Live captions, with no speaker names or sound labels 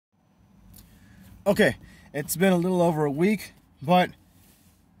Okay, it's been a little over a week, but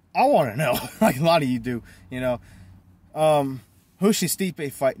I want to know, like a lot of you do, who should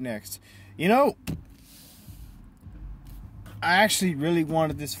Stipe fight next? I actually really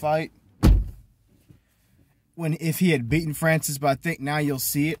wanted this fight if he had beaten Francis, but I think now you'll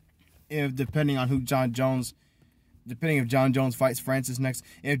see it depending if John Jones fights Francis next.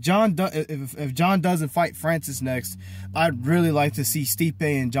 If John doesn't fight Francis next, I'd really like to see Stipe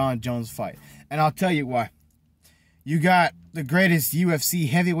and John Jones fight. And I'll tell you why. You got the greatest UFC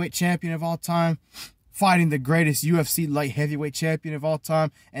heavyweight champion of all time fighting the greatest UFC light heavyweight champion of all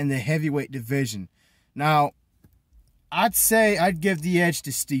time in the heavyweight division. Now, I'd say I'd give the edge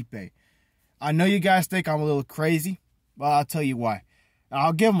to Stipe. I know you guys think I'm a little crazy, but I'll tell you why.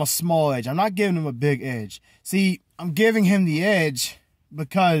 I'll give him a small edge. I'm not giving him a big edge. See, I'm giving him the edge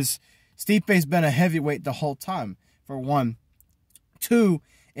because Stipe's been a heavyweight the whole time, for one. Two,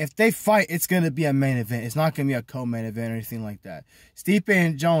 if they fight, it's going to be a main event. It's not going to be a co-main event or anything like that. Stipe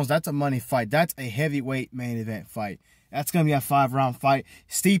and Jones, that's a money fight. That's a heavyweight main event fight. That's going to be a 5-round fight.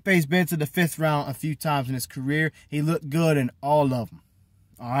 Stipe's been to the 5th round a few times in his career. He looked good in all of them.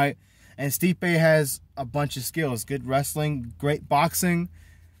 All right? And Stipe has a bunch of skills. Good wrestling, great boxing.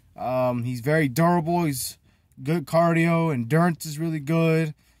 He's very durable. He's good cardio. Endurance is really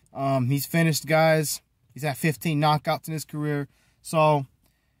good. He's finished guys. He's had 15 knockouts in his career. So,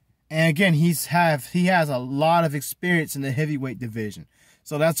 and again, he has a lot of experience in the heavyweight division.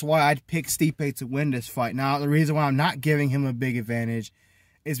 So that's why I'd pick Stipe to win this fight. Now, the reason why I'm not giving him a big advantage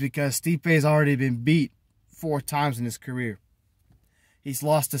is because Stipe's already been beat 4 times in his career. He's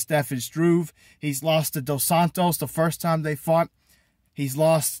lost to Stefan Struve. He's lost to Dos Santos the first time they fought. He's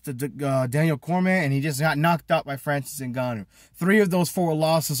lost to Daniel Cormier, and he just got knocked out by Francis Ngannou. 3 of those 4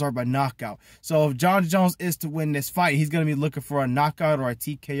 losses are by knockout. So if John Jones is to win this fight, he's going to be looking for a knockout or a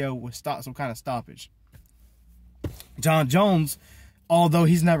TKO with some kind of stoppage. John Jones, although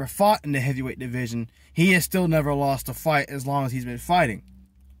he's never fought in the heavyweight division, he has still never lost a fight as long as he's been fighting.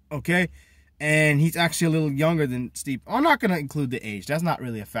 Okay? And he's actually a little younger than Stipe. I'm not going to include the age. That's not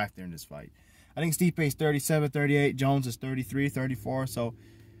really a factor in this fight. I think Stipe is 37, 38. Jones is 33, 34. So,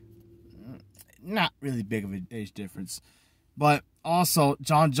 not really big of an age difference. But also,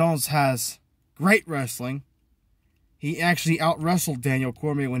 John Jones has great wrestling. He actually out-wrestled Daniel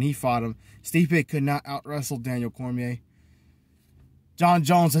Cormier when he fought him. Stipe could not out-wrestle Daniel Cormier. John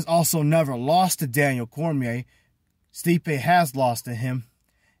Jones has also never lost to Daniel Cormier. Stipe has lost to him.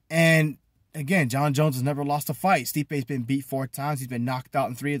 And again, John Jones has never lost a fight. Stipe's been beat 4 times. He's been knocked out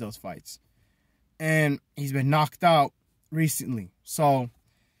in 3 of those fights. And he's been knocked out recently. So,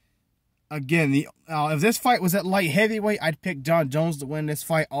 again, if this fight was at light heavyweight, I'd pick John Jones to win this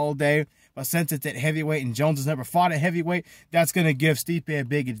fight all day. But since it's at heavyweight and Jones has never fought at heavyweight, that's going to give Stipe a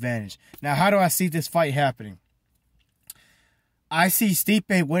big advantage. Now, how do I see this fight happening? I see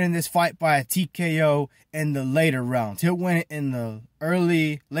Stipe winning this fight by a TKO in the later rounds. He'll win it in the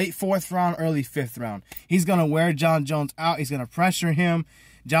late 4th round, early 5th round. He's going to wear John Jones out. He's going to pressure him.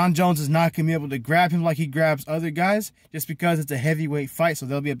 John Jones is not going to be able to grab him like he grabs other guys just because it's a heavyweight fight, so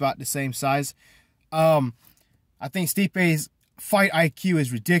they'll be about the same size. I think Stipe's fight IQ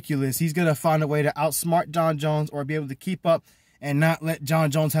is ridiculous. He's going to find a way to outsmart John Jones or be able to keep up and not let John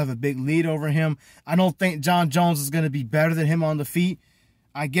Jones have a big lead over him. I don't think John Jones is going to be better than him on the feet.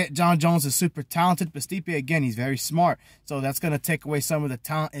 I get John Jones is super talented, but Stipe, again, he's very smart. So that's going to take away some of the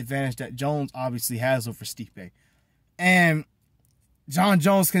talent advantage that Jones obviously has over Stipe. And John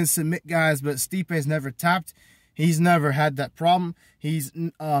Jones can submit guys, but Stipe has never tapped. He's never had that problem. He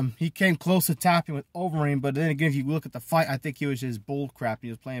came close to tapping with Overeem, but then again, if you look at the fight, I think he was just bull crap. He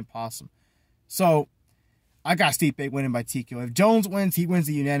was playing possum. So I got Stipe winning by TKO. If Jones wins, he wins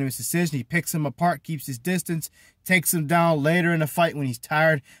the unanimous decision. He picks him apart, keeps his distance, takes him down later in the fight when he's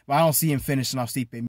tired. But I don't see him finishing off Stipe.